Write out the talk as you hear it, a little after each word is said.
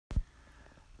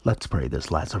Let's pray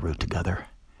this Lazaroo together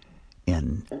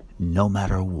in no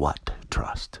matter what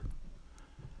trust.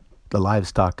 The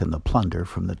livestock and the plunder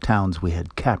from the towns we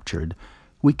had captured,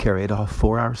 we carried off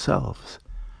for ourselves.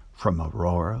 From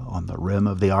Aurora on the rim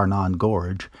of the Arnon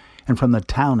Gorge, and from the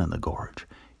town in the gorge,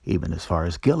 even as far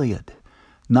as Gilead,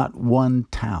 not one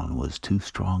town was too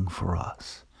strong for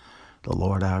us. The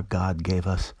Lord our God gave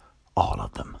us all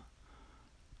of them.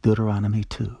 Deuteronomy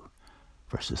 2,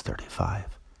 verses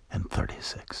 35 and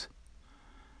 36.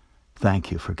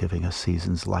 Thank you for giving us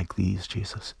seasons like these,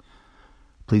 Jesus.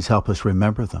 Please help us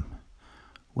remember them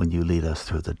when you lead us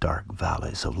through the dark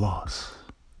valleys of loss.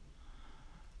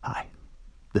 Hi,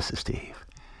 this is Steve.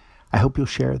 I hope you'll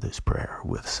share this prayer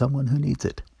with someone who needs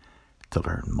it. To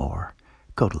learn more,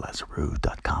 go to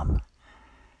Lazaroo.com.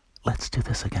 Let's do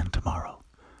this again tomorrow.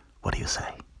 What do you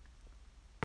say?